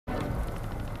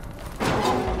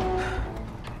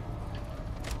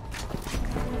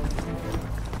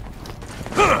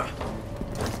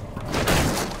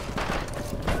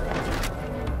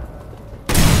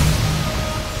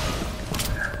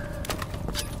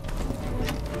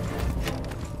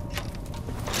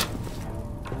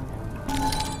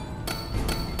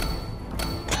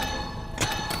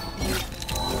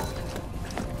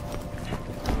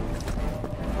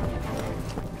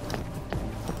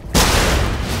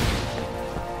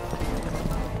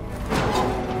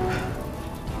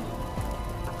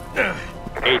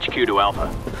HQ to Alpha.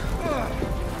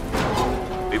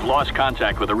 We've lost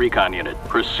contact with the recon unit.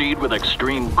 Proceed with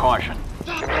extreme caution.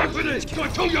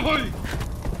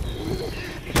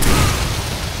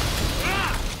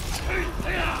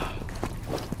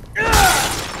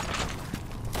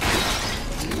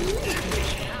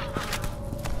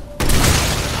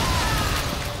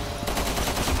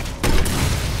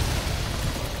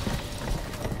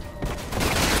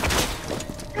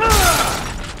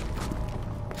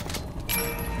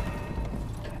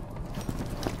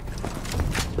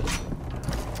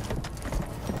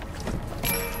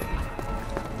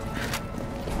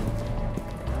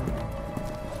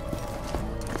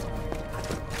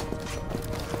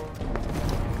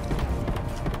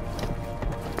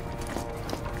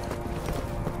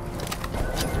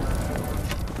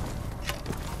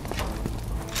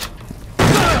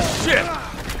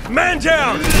 Man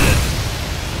down!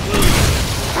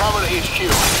 Bravo to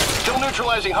HQ. Still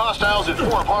neutralizing hostiles at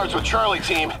 4 parts with Charlie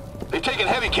team. They've taken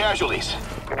heavy casualties.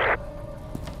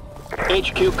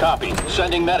 HQ copy.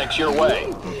 Sending medics your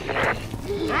way.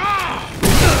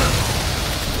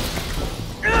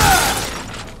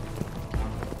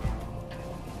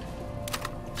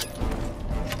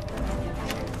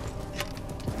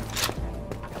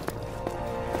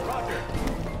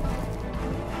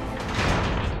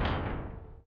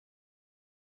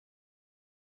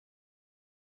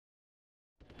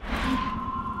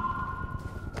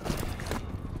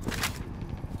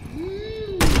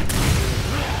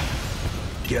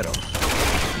 Get him.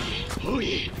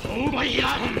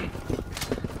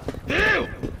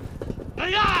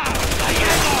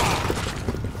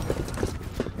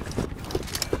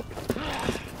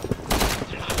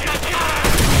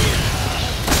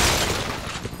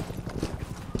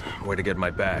 Way to get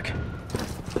my back.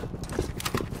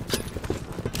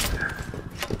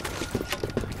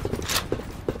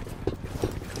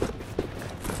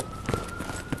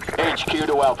 HQ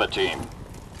to Alpha team.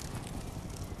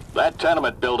 That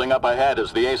tenement building up ahead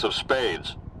is the Ace of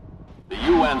Spades. The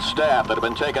UN staff that have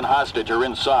been taken hostage are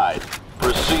inside.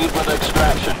 Proceed with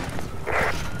extraction.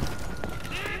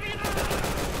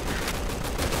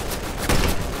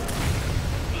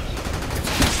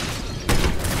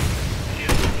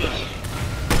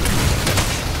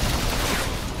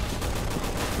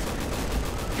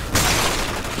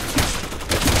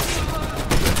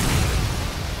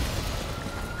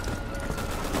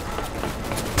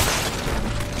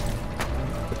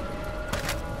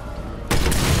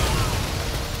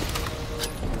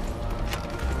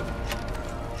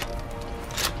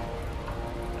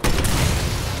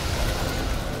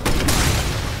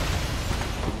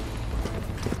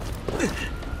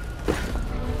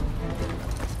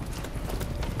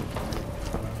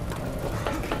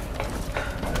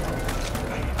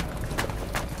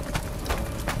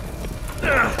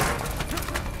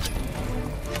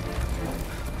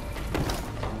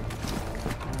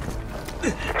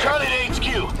 Charlie to HQ.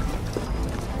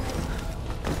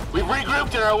 We've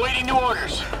regrouped and are awaiting new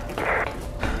orders.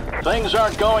 Things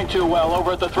aren't going too well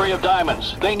over at the Three of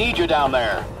Diamonds. They need you down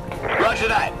there. Roger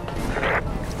that.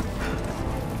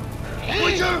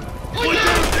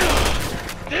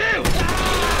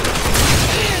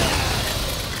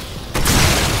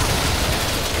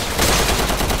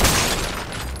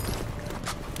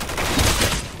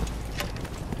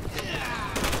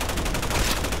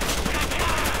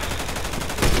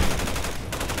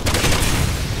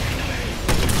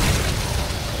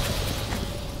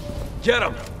 Get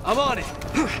him! I'm on it!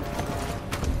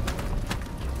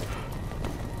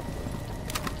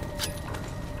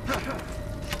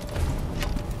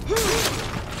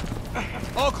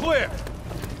 All clear!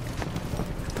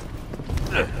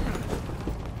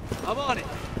 I'm on it!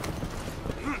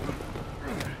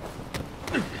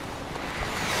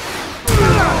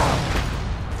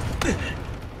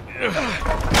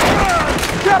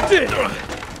 Captain!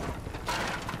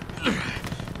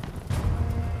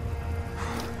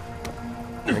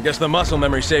 I guess the muscle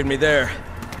memory saved me there.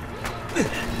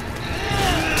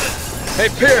 Hey,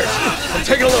 Pierce! I'm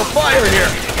taking a little fire here!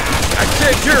 I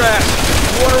saved your ass!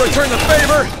 You want to return the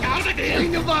favor?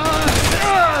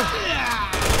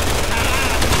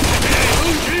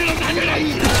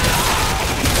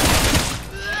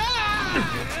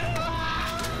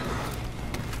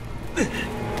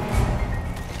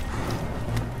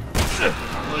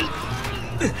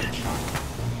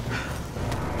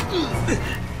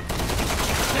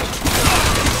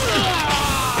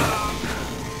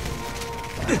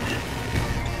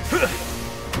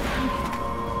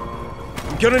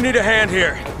 I'm gonna need a hand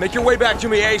here. Make your way back to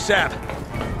me ASAP.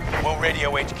 We'll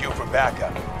radio HQ for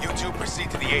backup. You two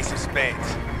proceed to the Ace of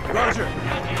Spades. Roger.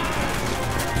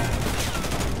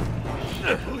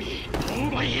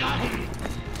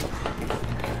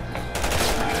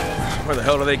 Where the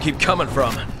hell do they keep coming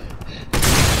from?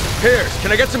 Pierce,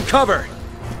 can I get some cover?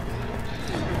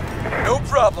 No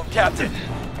problem, Captain.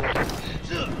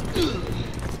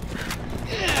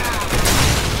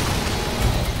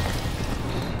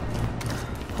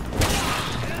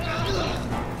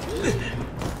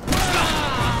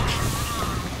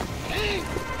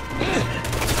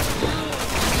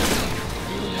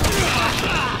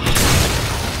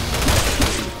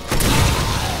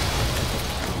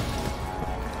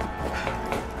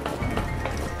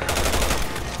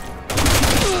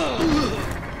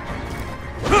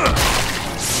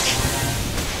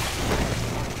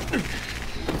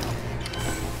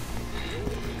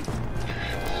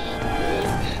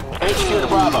 HQ to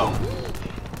Bravo.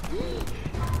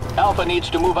 Alpha needs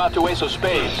to move out to Ace of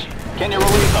Spades. Can you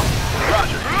relieve them?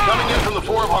 Roger. Coming in from the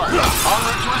 4 of Hearts. En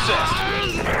route to assist.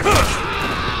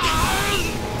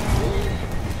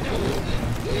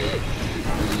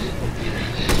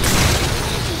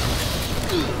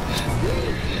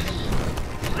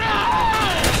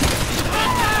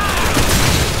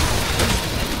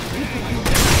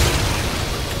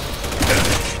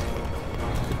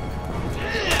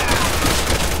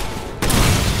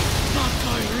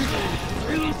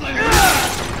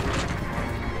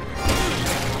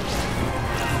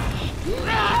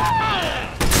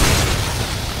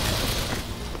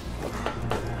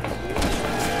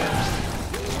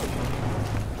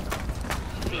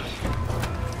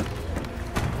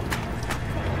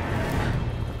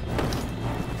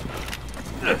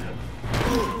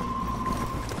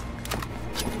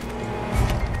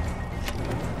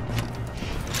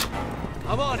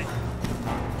 I'm on it.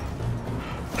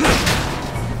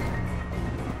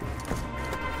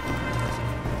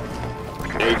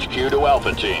 HQ to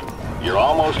Alpha Team. You're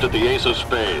almost at the Ace of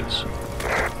Spades. God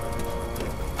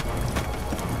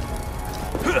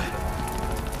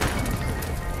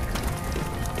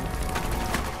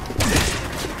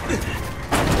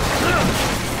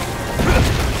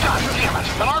damn it!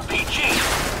 An RPG!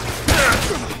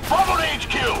 Bravo to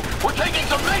HQ! We're taking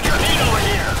some major heat over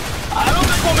here! I don't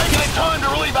think we'll make it in time to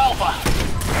relieve Alpha!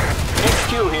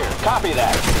 HQ here. Copy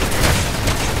that.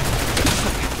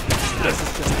 This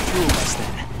is just a two of us then.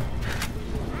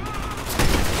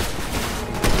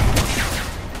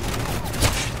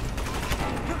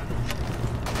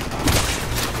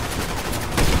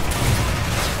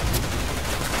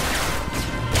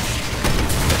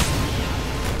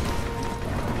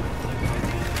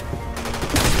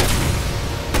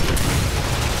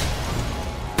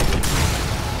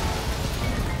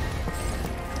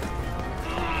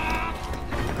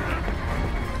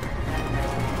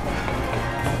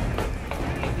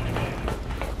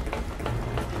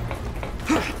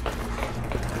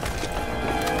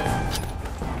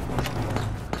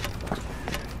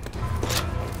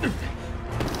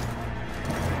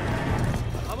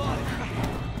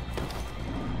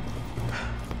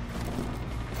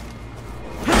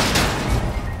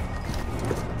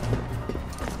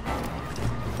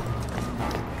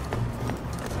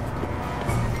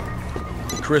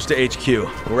 Chris to HQ.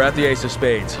 We're at the Ace of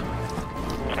Spades.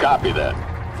 Copy that.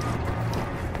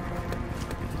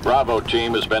 Bravo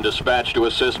Team has been dispatched to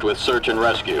assist with search and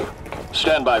rescue.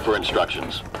 Stand by for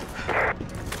instructions.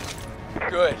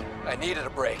 Good. I needed a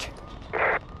break.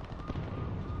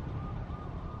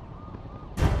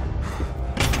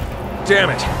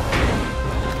 Damn it!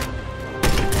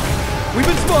 We've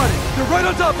been spotted! They're right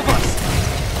on top of us!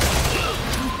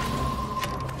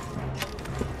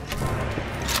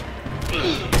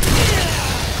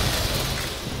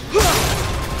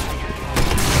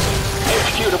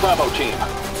 HQ to Bravo Team.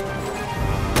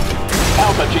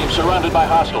 Alpha Team surrounded by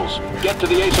hostiles. Get to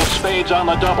the Ace of Spades on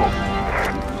the double.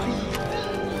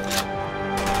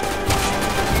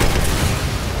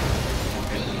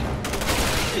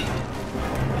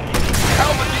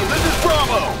 Alpha Team, this is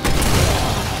Bravo!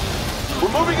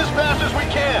 We're moving as fast as we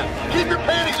can! Keep your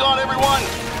panties on, everyone!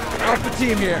 Alpha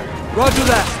team here. Roger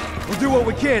that. We'll do what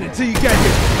we can until you get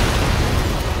here.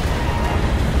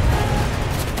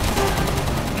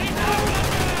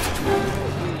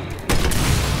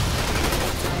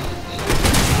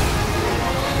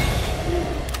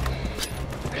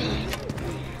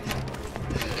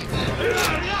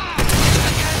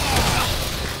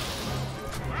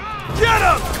 Get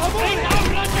him!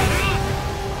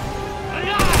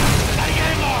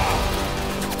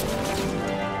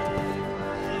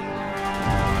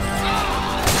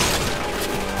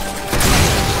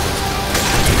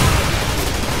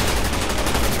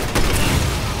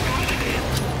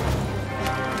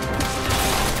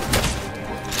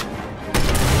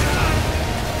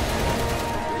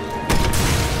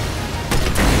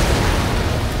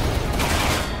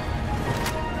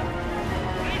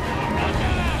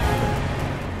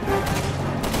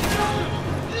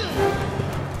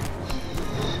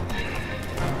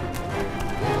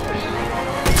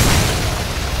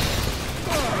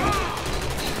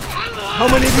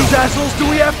 many of these assholes do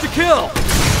we have to kill?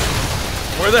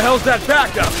 Where the hell's that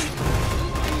backup?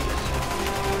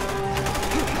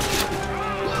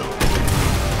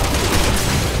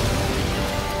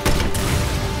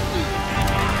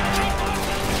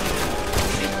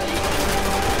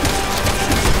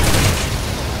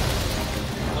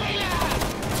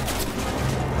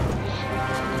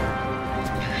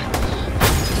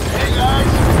 Hey guys,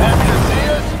 happy to see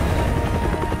us?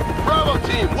 Bravo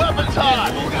team, weapons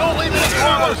hot! Don't leave any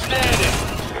Bravo standing!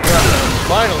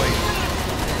 Finally.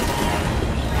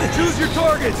 Choose your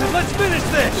targets and let's finish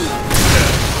this!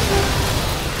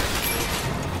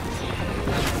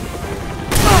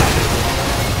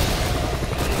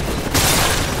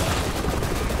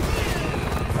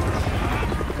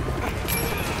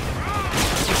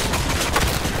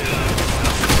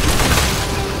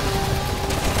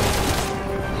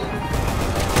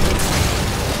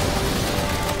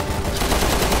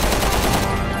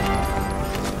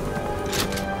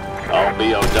 All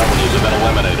BOWs have been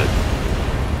eliminated.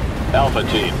 Alpha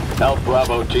team, help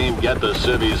Bravo team get the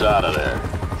civvies out of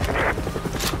there.